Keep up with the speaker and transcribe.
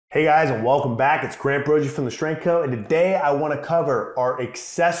Hey guys, and welcome back. It's Grant Broggi from the Strength Coach, and today I want to cover, are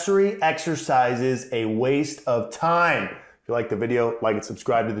accessory exercises a waste of time? If you like the video, like and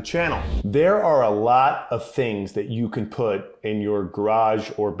subscribe to the channel. There are a lot of things that you can put in your garage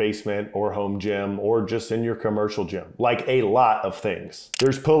or basement or home gym or just in your commercial gym. Like a lot of things.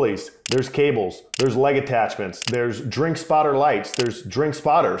 There's pulleys, there's cables, there's leg attachments, there's drink spotter lights, there's drink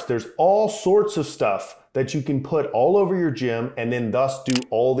spotters, there's all sorts of stuff that you can put all over your gym and then thus do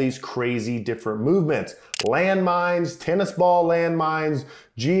all these crazy different movements. Landmines, tennis ball landmines,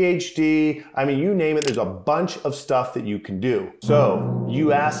 GHD, I mean, you name it, there's a bunch of stuff that you can do. So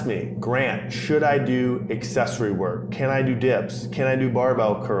you asked me, Grant, should I do accessory work? Can I do dips? Can I do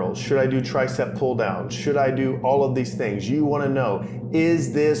barbell curls? Should I do tricep pull downs? Should I do all of these things? You wanna know,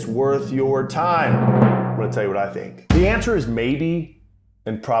 is this worth your time? I'm gonna tell you what I think. The answer is maybe,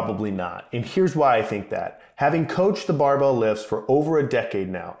 and probably not. And here's why I think that. Having coached the barbell lifts for over a decade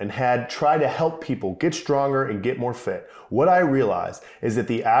now and had tried to help people get stronger and get more fit, what I realized is that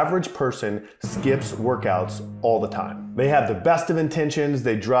the average person skips workouts all the time. They have the best of intentions,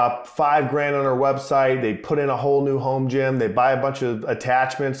 they drop $5 grand on their website, they put in a whole new home gym, they buy a bunch of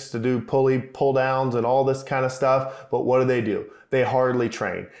attachments to do pulley pull downs and all this kind of stuff, but what do? They hardly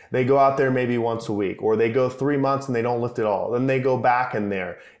train. They go out there maybe once a week, or they go 3 months and they don't lift at all. Then they go back in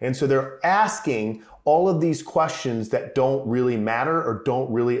there. And so they're asking all of these questions that don't really matter or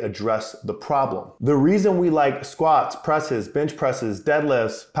don't really address the problem. The reason we like squats, presses, bench presses,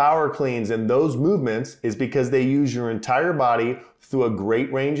 deadlifts, power cleans, and those movements is because they use your entire body through a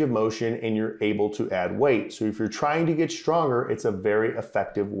great range of motion and you're able to add weight. So if you're trying to get stronger, it's a very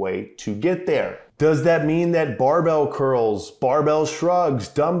effective way to get there. Does that mean that barbell curls, barbell shrugs,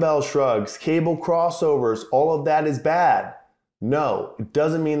 dumbbell shrugs, cable crossovers, all of that is bad? No, it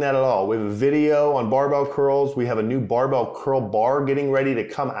doesn't mean that at all. We have a video on barbell curls. We have a new barbell curl bar getting ready to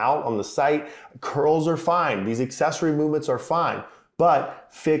come out on the site. Curls are fine. These accessory movements are fine. But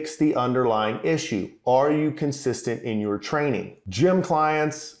fix the underlying issue. Are you consistent in your training? Gym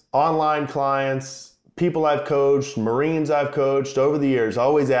clients, online clients, people I've coached, Marines I've coached over the years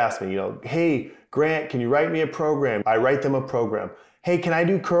always ask me, hey, Grant, can you write me a program? I write them a program. Hey, can I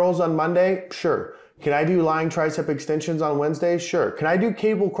do curls on Monday? Sure. Can I do lying tricep extensions on Wednesday? Sure. Can I do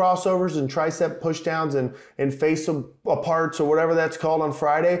cable crossovers and tricep pushdowns and face aparts or whatever that's called on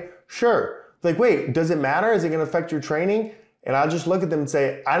Friday? Sure. Like, wait, does it matter? Is it gonna affect your training? And I'll just look at them and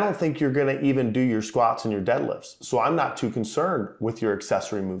say, I don't think you're gonna even do your squats and your deadlifts. So I'm not too concerned with your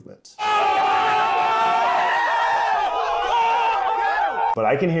accessory movements. But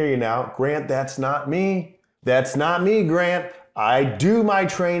I can hear you now, Grant, that's not me. That's not me, Grant. I do my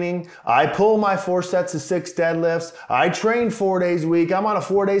training. I pull my 4 sets of 6 deadlifts. I train 4 days a week. I'm on a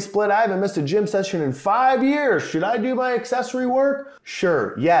 4-day split. I haven't missed a gym session in 5 years. Should I do my accessory work?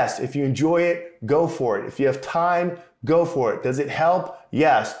 Sure, yes. If you enjoy it, go for it. If you have time, go for it. Does it help?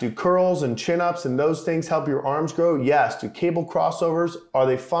 Yes. Do curls and chin-ups and those things help your arms grow? Yes. Do cable crossovers, are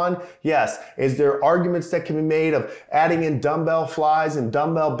they fun? Yes. Is there arguments that can be made of adding in dumbbell flies and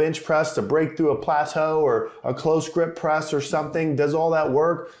dumbbell bench press to break through a plateau or a close grip press or something? Does all that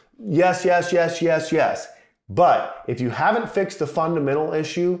work? Yes, yes, yes, yes, yes. But if you haven't fixed the fundamental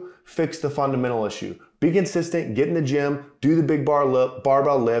issue, fix the fundamental issue. Be consistent, get in the gym, do the big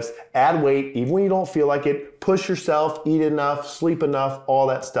barbell lifts, add weight, even when you don't feel like it, push yourself, eat enough, sleep enough, all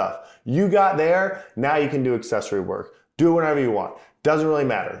that stuff. You got there, now you can do accessory work. Do it whenever you want. Doesn't really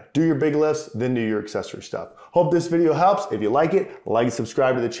matter. Do your big lifts, then do your accessory stuff. Hope this video helps. If you like it, like and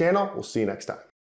subscribe to the channel. We'll see you next time.